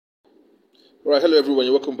Right, hello everyone.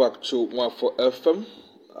 You're welcome back to 14 FM,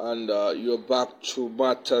 and you're back to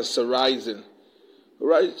Matters Arising.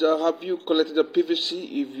 Right, have you collected the PVC?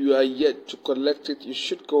 If you are yet to collect it, you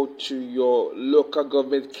should go to your local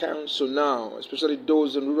government council now, especially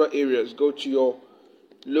those in rural areas. Go to your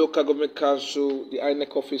local government council, the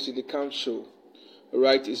INEC office in the council.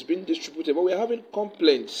 Right, it's been distributed, but we're having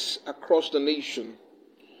complaints across the nation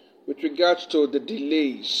with regards to the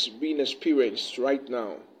delays being experienced right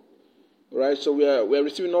now. Right, so we are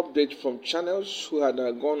receiving updates from channels who had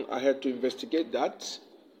gone ahead to investigate that.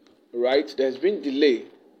 Right, there's been delay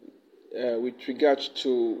with regards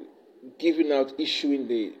to giving out, issuing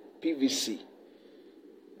the PVC.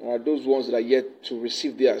 Those ones that are yet to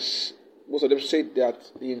receive theirs, most of them said that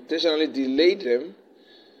they intentionally delayed them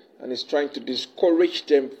and is trying to discourage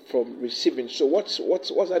them from receiving. So what's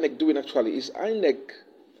INEC doing actually? Is INEC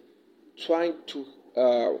trying to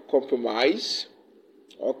compromise?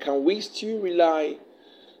 Or can we still rely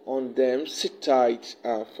on them? Sit tight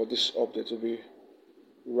for this update to be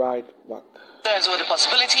right back. Concerns over the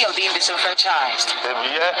possibility of being disenfranchised. They'll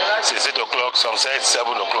be here since 8 o'clock, some said 7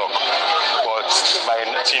 o'clock. But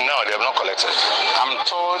till now, they have not collected. I'm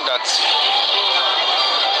told that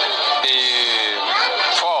the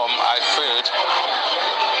form I filled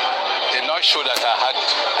did not show that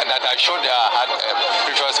I showed that I had a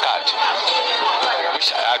previous card. Which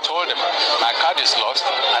I told them, my card is lost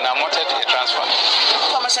and I wanted a transfer.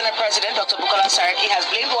 Former Senate President Dr. Bukola Saraki has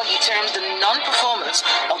blamed what he terms the non-performance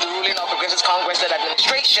of the ruling All Progressives Congress-led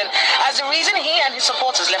administration as the reason he and his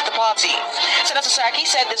supporters left the party. Senator Saraki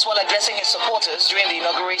said this while addressing his supporters during the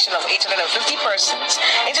inauguration of 850 persons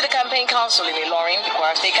into the campaign council in Ilorin, the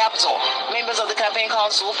Kwara State capital. Members of the campaign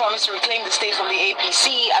council promised to reclaim the state from the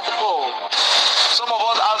APC at the poll. Some of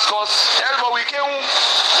us asked us, but we came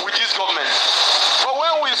with this government. But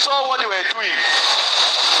when we saw what they were doing,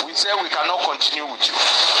 we said we cannot continue with you.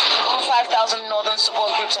 5,000 northern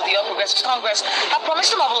support groups of the All Progressives Congress have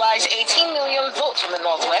promised to mobilize 18 million votes from the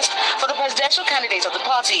Northwest for the presidential candidate of the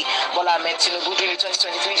party, Bola Ahmed Tinubu, during the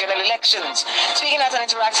 2023 general elections. Speaking at an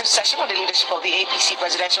interactive session with the leadership of the APC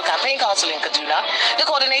Presidential Campaign Council in Kaduna, the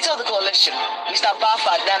coordinator of the coalition, Mr.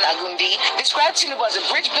 Bafa Dan Agundi, described Tinubu as a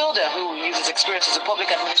bridge builder who will use his experience as a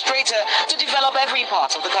public administrator to develop every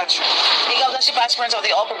part of the country. The governorship aspirant of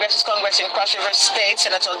the All Progressives Congress in Cross River State,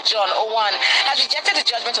 Senator John Owan, has rejected the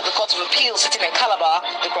judgment of the Court of Appeal sitting in Calabar,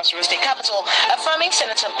 the Cross River State capital, affirming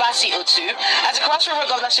Senator Basi Otu as the Cross River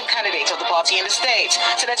governorship candidate of the party in the state.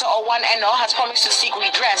 Senator Owan Eno has promised to seek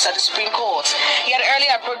redress at the Supreme Court. He had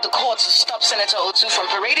earlier approached the court to stop Senator Otu from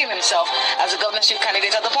parading himself as the governorship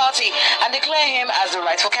candidate of the party and declare him as the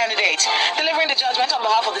rightful candidate. Delivering the judgment on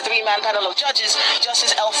behalf of the three-man panel of judges,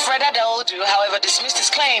 Justice Elfreda Deodu, however, dismissed his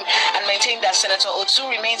claim and maintained that Senator Otu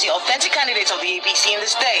remains the authentic candidate of the APC in the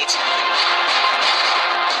state.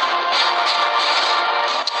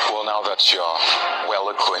 Well, now that you're well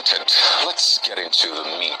acquainted, let's get into the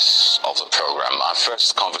meat of the program. Our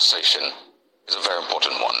first conversation is a very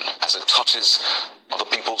important one, as it touches on the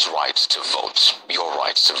people's right to vote, your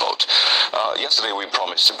right to vote. Yesterday we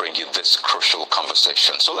promised to bring you this crucial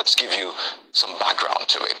conversation, so let's give you some background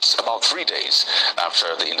to it. About 3 days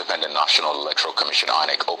after the Independent National Electoral Commission,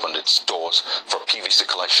 INEC, opened its doors for PVC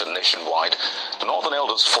collection nationwide, the Northern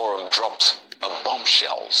Elders Forum dropped a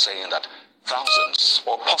bombshell saying that thousands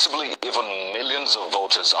or possibly even millions of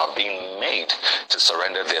voters are being made to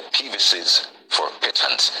surrender their PVCs for a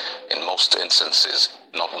pittance, in most instances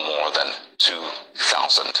not more than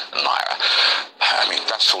 2,000 naira. I mean,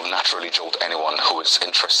 that will naturally jolt anyone who is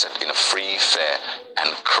interested in a free, fair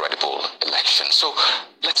and credible election. So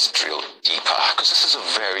let's drill deeper, because this is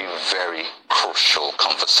a very, very crucial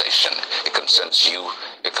conversation. It concerns you,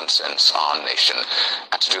 it concerns our nation.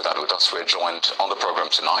 And to do that with us, we're joined on the program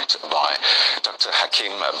tonight by Dr.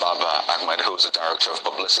 Hakim Baba Ahmed, who is the Director of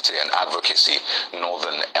Publicity and Advocacy,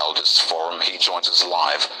 Northern Elders Forum. He joins us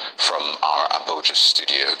live from our Abuja studio.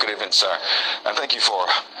 Good evening, sir, and thank you for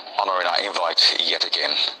honoring our invite yet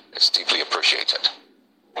again. It's deeply appreciated.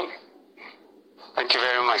 Thank you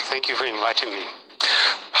very much. Thank you for inviting me.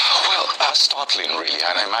 Well, startling really,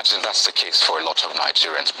 and I imagine that's the case for a lot of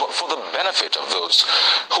Nigerians. But for the benefit of those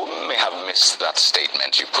who may have missed that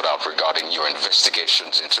statement you put out regarding your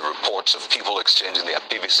investigations into reports of people exchanging their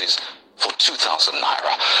PVCs for 2,000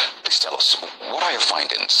 naira, please tell us, what are your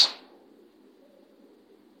findings?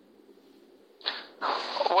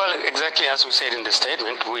 Well, exactly as we said in the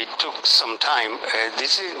statement, we took some time.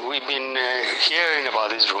 We've been hearing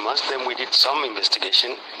about these rumors. Then we did some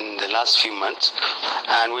investigation in the last few months,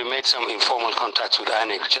 and we made some informal contacts with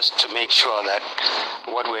INEC just to make sure that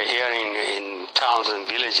what we're hearing in towns and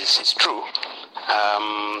villages is true.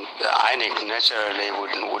 INEC naturally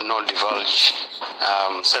would not divulge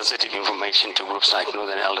sensitive information to groups like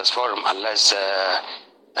Northern Elders Forum unless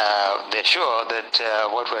they're sure that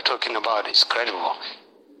what we're talking about is credible.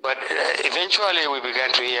 But eventually we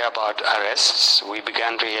began to hear about arrests, we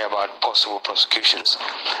began to hear about possible prosecutions.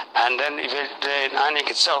 And then INEC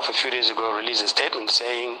itself a few days ago released a statement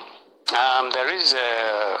saying there is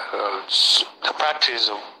a practice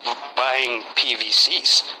of buying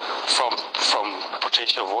PVCs from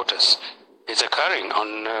potential voters. It's occurring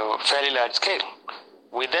on a fairly large scale.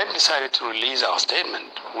 We then decided to release our statement,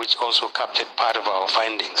 which also captured part of our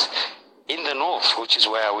findings. In the north, which is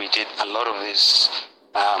where we did a lot of this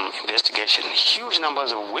investigation, huge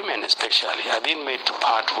numbers of women especially have been made to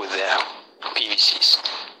part with their PVCs.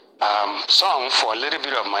 Some for a little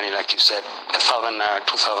bit of money, like you said, 1,000 naira,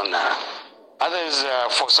 2,000 naira. Others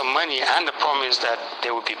for some money and the promise that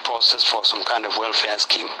they would be processed for some kind of welfare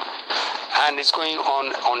scheme. And it's going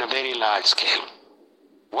on a very large scale.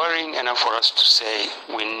 Worrying enough for us to say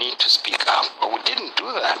we need to speak up. But we didn't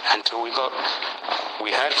do that until we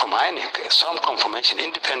heard from INEC some confirmation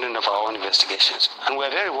independent of our own investigations. And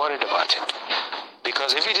we're very worried about it.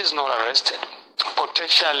 Because if it is not arrested,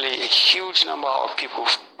 potentially a huge number of people,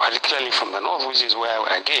 particularly from the north, which is where,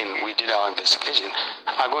 again, we did our investigation,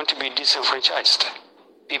 are going to be disenfranchised.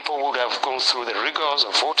 People would have gone through the rigors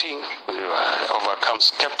of voting, overcome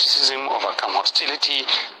skepticism, overcome hostility.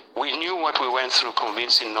 We knew what we went through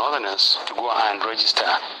convincing northerners to go and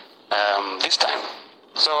register this time.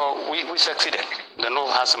 So we succeeded. The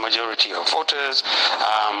North has a majority of voters,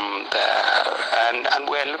 and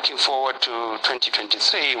we're looking forward to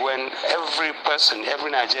 2023 when every person,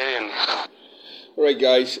 every Nigerian. All right,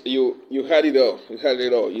 guys, you had it all. You had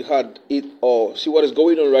it all. You had it all. See what is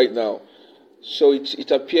going on right now. So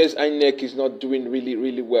it appears INEC is not doing really,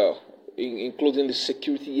 really well, including the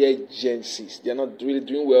security agencies. They are not really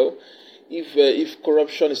doing well. If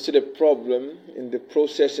corruption is still a problem in the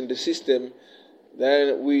process, in the system, then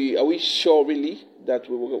are we sure really that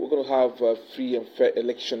we're going to have a free and fair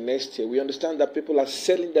election next year? We understand that people are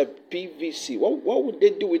selling their PVC. What would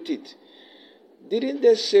they do with it? Didn't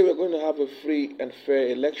they say we're going to have a free and fair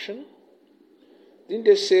election? Didn't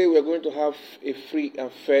they say we're going to have a free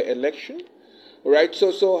and fair election? Right,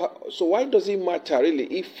 so why does it matter really?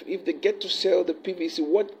 If they get to sell the PVC,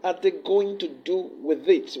 what are they going to do with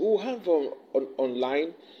it? We'll have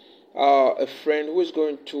online a friend who is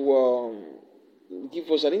going to give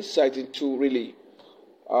us an insight into really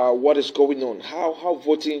what is going on, how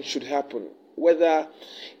voting should happen, whether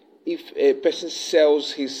if a person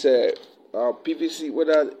sells his PVC,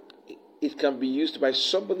 whether it can be used by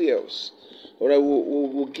somebody else. All right,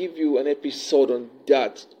 we'll give you an episode on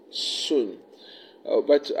that soon.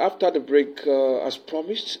 But after the break, as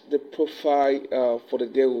promised, the profile for the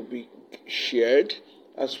day will be shared,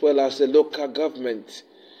 as well as the local government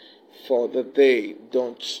for the day.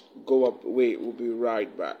 Don't go away. We'll be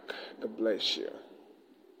right back. God bless you.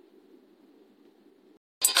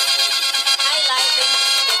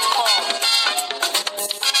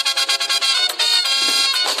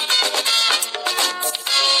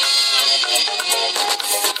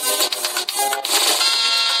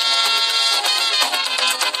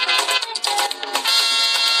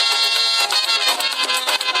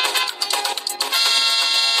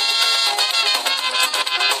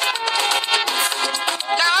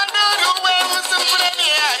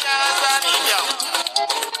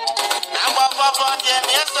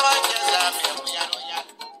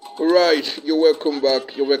 Alright, you're welcome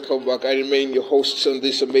back. I remain your host on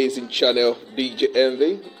this amazing channel, DJ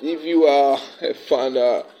Envy. If you are a fan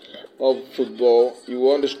of football, you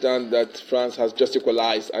will understand that France has just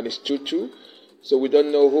equalized and it's 2-2. So we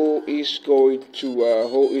don't know who is going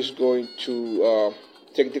to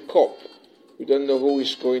take the cup. We don't know who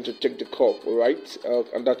is going to take the cup, alright?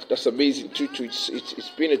 And that's amazing, 2-2. It's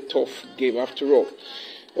been a tough game after all.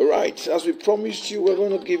 Alright, as we promised you, we're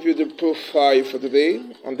going to give you the profile for the day,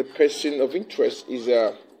 and the person of interest is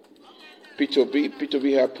Peter Obi. Peter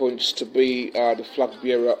Obi happens to be the flag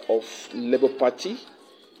bearer of Labour Party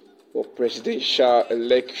for presidential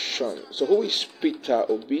election. So who is Peter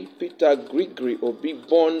Obi? Peter Gregory Obi,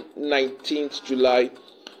 born 19th July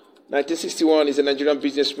 1961, is a Nigerian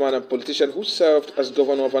businessman and politician who served as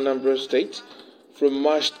governor of Anambra State from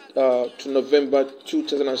March to November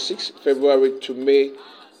 2006, February to May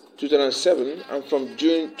 2007, and from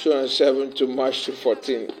June 2007 to March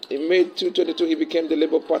 2014. In May 2022, he became the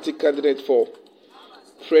Labour Party candidate for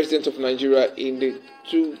President of Nigeria in the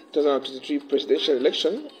 2023 presidential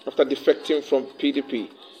election after defecting from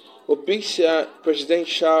PDP. Obi's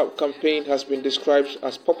presidential campaign has been described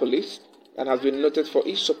as populist and has been noted for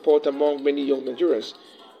its support among many young Nigerians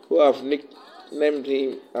who have nicknamed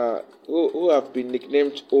him, who have been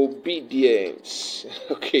nicknamed Obedience.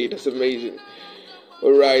 Okay, that's amazing.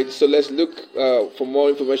 All right, so let's look for more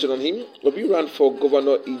information on him. Obi ran for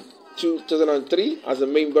governor in 2003 as a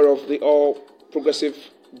member of the All Progressive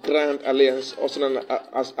Grand Alliance, also known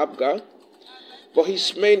as APGA, but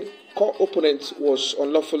his main co-opponent was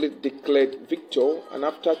unlawfully declared victor, and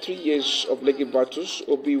after 3 years of legal battles,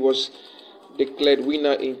 Obi was declared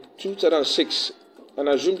winner in 2006 and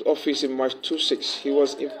assumed office in March 2006. He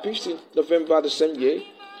was impeached in November the same year,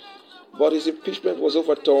 but his impeachment was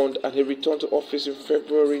overturned and he returned to office in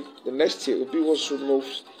February the next year. Obi was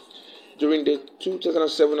removed during the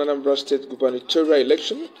 2007 Anambra State gubernatorial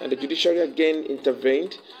election, and the judiciary again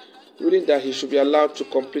intervened, ruling that he should be allowed to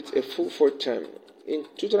complete a full 4th term. In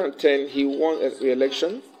 2010, he won a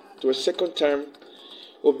re-election to a 2nd term.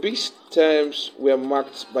 Obi's terms were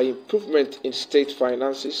marked by improvement in state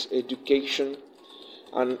finances, education,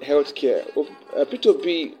 and healthcare. Peter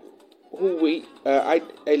Obi, who I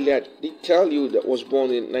earlier did tell you that was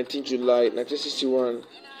born in 19 July 1961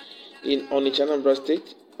 in Onitsha, Anambra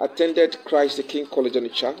State, attended Christ the King College,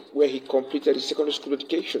 Onitsha, where he completed his secondary school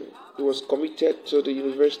education. He was admitted to the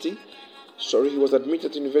University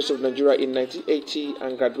of Nigeria in 1980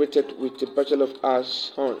 and graduated with a Bachelor of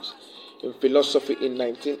Arts honors in philosophy in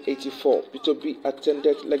 1984. Peter B.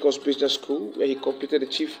 attended Lagos Business School, where he completed the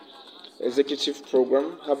Chief Executive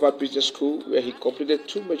Program, Harvard Business School, where he completed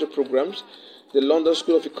 2 major programs, the London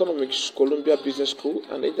School of Economics, Columbia Business School,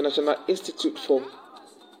 and the International Institute for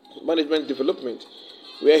Management Development,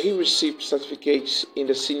 where he received certificates in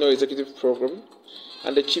the Senior Executive Program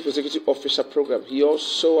and the Chief Executive Officer Program. He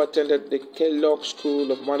also attended the Kellogg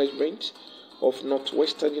School of Management of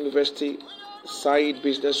Northwestern University, Said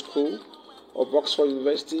Business School of Oxford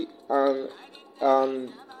University, and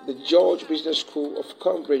the George Business School of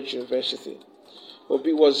Cambridge University.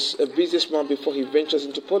 Obi was a businessman before he ventures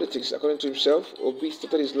into politics. According to himself, Obi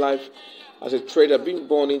started his life as a trader, being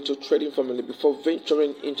born into a trading family before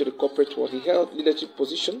venturing into the corporate world. He held leadership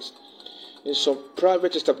positions in some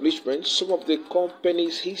private establishments. Some of the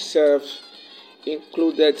companies he served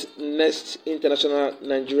included Nest International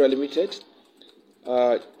Nigeria Limited,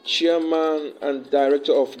 Chairman and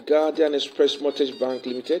Director of Guardian Express Mortgage Bank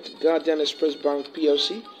Limited, Guardian Express Bank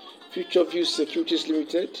PLC, Future View Securities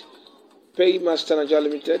Limited, Paymaster Nigeria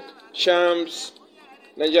Limited, Charms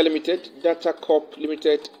Nigeria Limited, Data Corp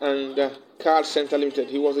Limited, and Card Center Limited.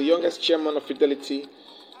 He was the youngest chairman of Fidelity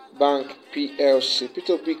Bank PLC.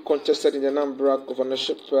 Peter B contested in the Anambra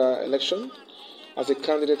governorship election as a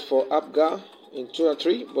candidate for APGA in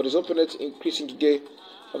 2003, but his opponent, increasing Ngige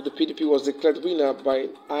of the PDP, was declared winner by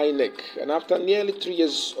INEC. And after nearly 3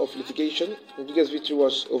 years of litigation, Ngige's victory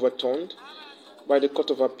was overturned by the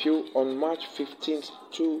Court of Appeal on March 15,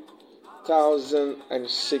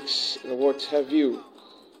 2006. And what have you?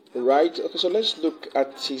 Right. Okay, so let's look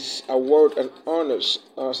at his award and honors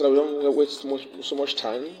so that we don't waste so much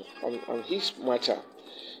time on his matter.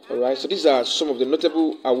 All right. So these are some of the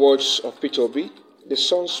notable awards of Peter Obi: the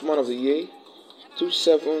Sun's Man of the Year,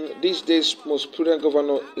 2.7; these days most prudent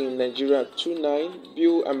governor in Nigeria, 2.9;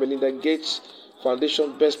 Bill and Melinda Gates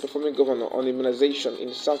Foundation Best Performing Governor on Immunization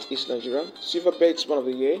in Southeast Nigeria, Silver Bates Man of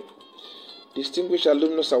the Year, Distinguished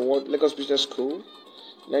Alumnus Award, Lagos Business School,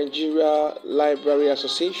 Nigeria Library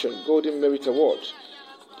Association Golden Merit Award,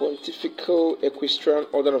 Pontifical Equestrian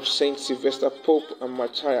Order of Saint Sylvester Pope and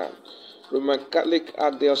Martyr, Roman Catholic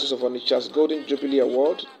Archdiocese of Onitsha's Golden Jubilee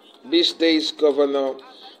Award, these days Governor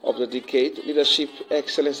of the Decade, Leadership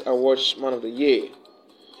Excellence Awards Man of the Year.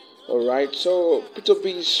 Alright, so Peter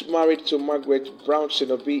B is married to Margaret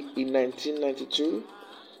Brownson Obi in 1992.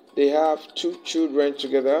 They have 2 children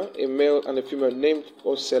together, a male and a female named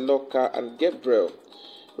Oseloka and Gabriel,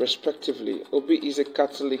 respectively. Obi is a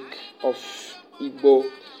Catholic of Igbo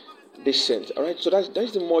descent. Alright, so that's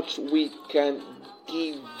the much we can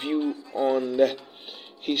give you on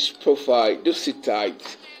his profile. Do sit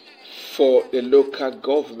tight for the local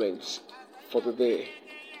government for the day.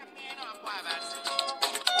 Baba,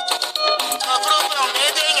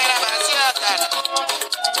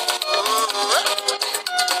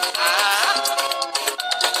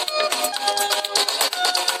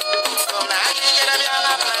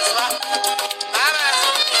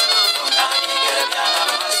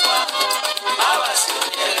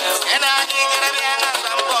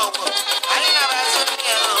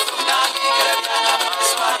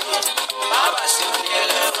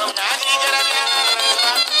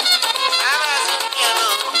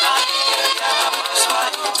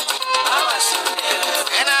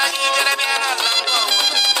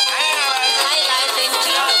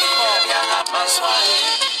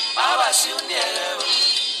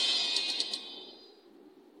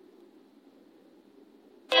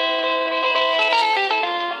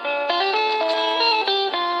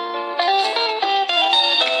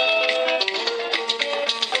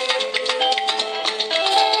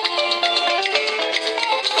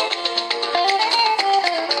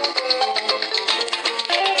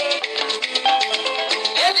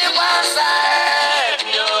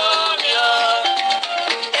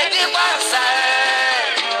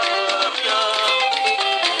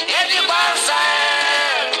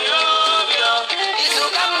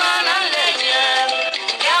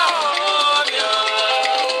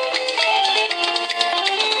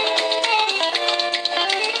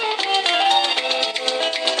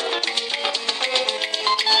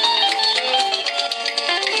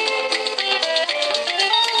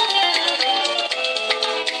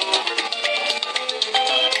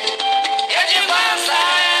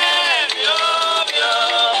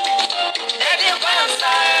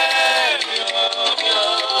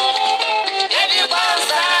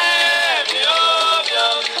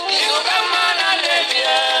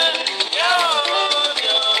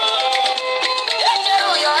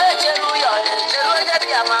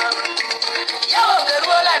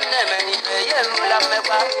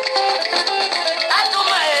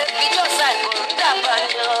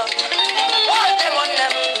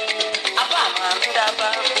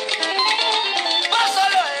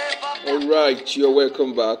 All right, you're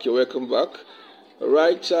welcome back. You're welcome back. All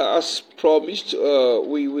right, as promised,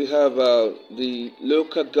 we have the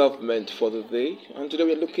local government for the day, and today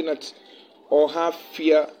we're looking at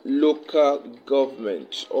Ohafia local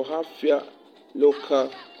government. Ohafia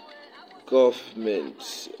local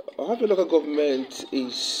government. Ohafia local government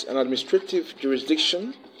is an administrative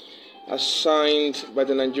jurisdiction assigned by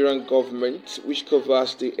the Nigerian government, which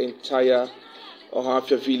covers the entire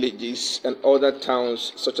Ohafia villages and other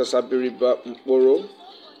towns such as Abiriba, Mboro,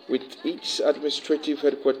 with each administrative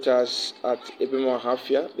headquarters at Ebema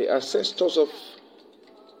Ohafia. The ancestors of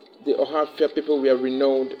the Ohafia people were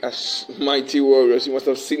renowned as mighty warriors. You must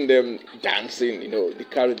have seen them dancing. They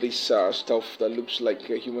carry this stuff that looks like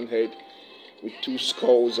a human head with two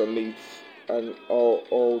skulls on it and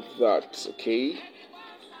all that. Okay.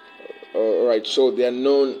 All right, so they are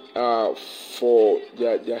known for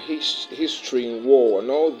their history in war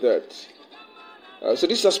and all that. So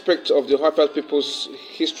this aspect of the Ohafia people's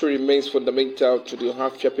history remains fundamental to the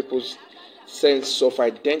Ohafia people's sense of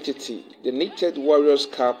identity. The knitted warrior's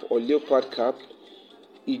cap or leopard cap,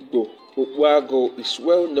 Igbo, Ukwago, is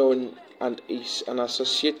well known and is an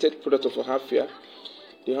associated product of Ohafia.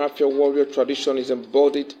 The Ohafia warrior tradition is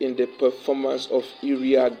embodied in the performance of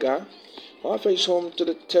Iriaga. Ohafia is home to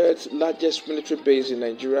the third largest military base in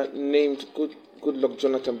Nigeria, named Goodluck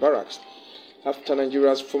Jonathan Barracks, after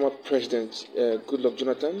Nigeria's former president, Goodluck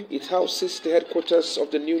Jonathan. It houses the headquarters of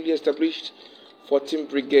the newly established 14th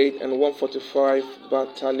Brigade and 145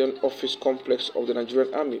 Battalion Office Complex of the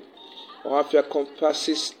Nigerian Army. Ohafia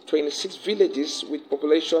compasses 26 villages with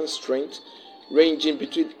population strength ranging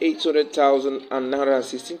between 800,000 and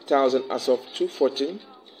 916,000 as of 2014.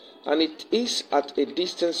 And it is at a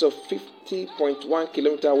distance of 50.1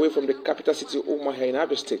 kilometers away from the capital city Umuahia in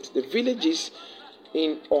Abia State. The villages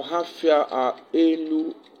in Ohafia are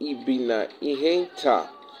Elu, Ibina, Ihenta,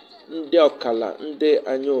 Nde Okala, Nde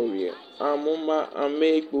Anyorie, Amuma,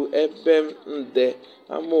 Amegbu, Ebem, Nde,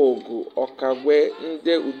 Amogu, Okagwe,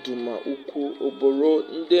 Nde Uduma, Uku, Oboro,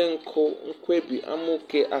 Nde Nko, Nkwebi,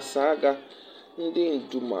 Amuke, Asaga, Nde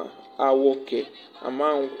Nduma, Awoke,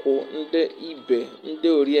 Amanko, Nde Ibe, Nde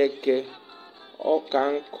Orieke,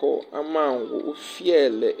 Okanko, Amangu,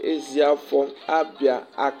 Ufiele, Eziafo, Abia,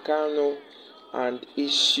 Akano, and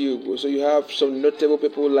Ishiugo. So you have some notable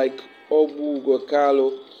people like Obu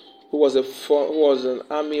Gokalo, who was an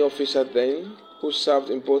army officer then, who served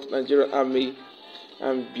in both Nigerian Army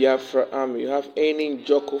and Biafra Army. You have Eni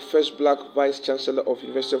Njoko, first black vice chancellor of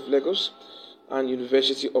University of Lagos and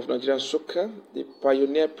University of Nigeria Nsukka, the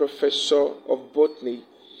pioneer professor of botany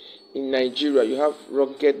in Nigeria. You have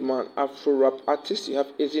rugged man, Afro rap artist. You have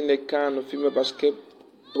Ezine Khan, female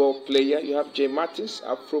basketball player. You have Jay Martins,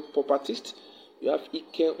 Afro pop artist. You have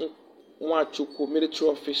Ike Nwachukwu, military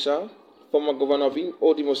officer, former governor of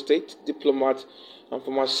Odimo State, diplomat, and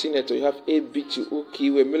former senator. You have A.B.T.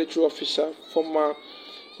 Ukiwe, military officer, former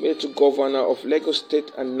military governor of Lagos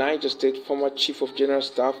State and Niger State, former chief of general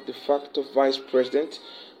staff, de facto vice president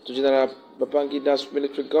to General Babangida's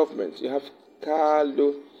military government. You have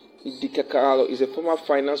Kaalo Idika Kaalo, is a former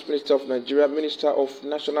finance minister of Nigeria, minister of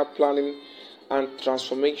national planning and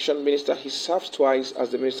transformation minister. He served twice as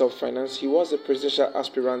the minister of finance. He was a presidential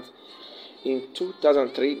aspirant in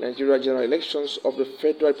 2003 Nigeria general elections of the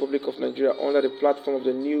Federal Republic of Nigeria under the platform of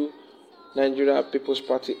the new Nigeria People's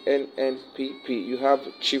Party NNPP. You have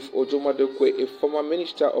Chief Ojomadokwe, a former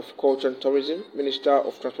Minister of Culture and Tourism, Minister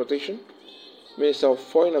of Transportation, Minister of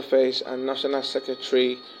Foreign Affairs, and National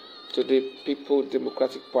Secretary to the People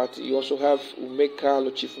Democratic Party. You also have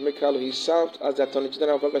Umekalo, Chief Umekalo. He served as the Attorney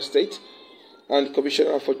General of Abia State and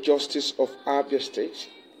Commissioner for Justice of Abia State.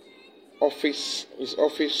 His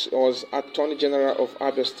office was Attorney General of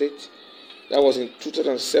Abia State. That was in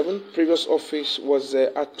 2007. Previous office was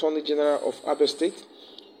Attorney General of Abia State,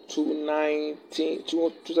 2009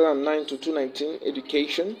 to 2019.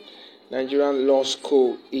 Education, Nigerian Law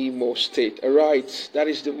School, Imo State. All right, that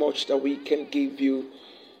is the much that we can give you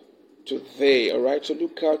today. All right, so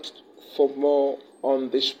look out for more on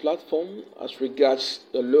this platform as regards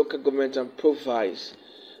the local government and provides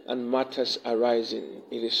and matters arising.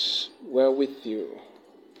 It is well with you.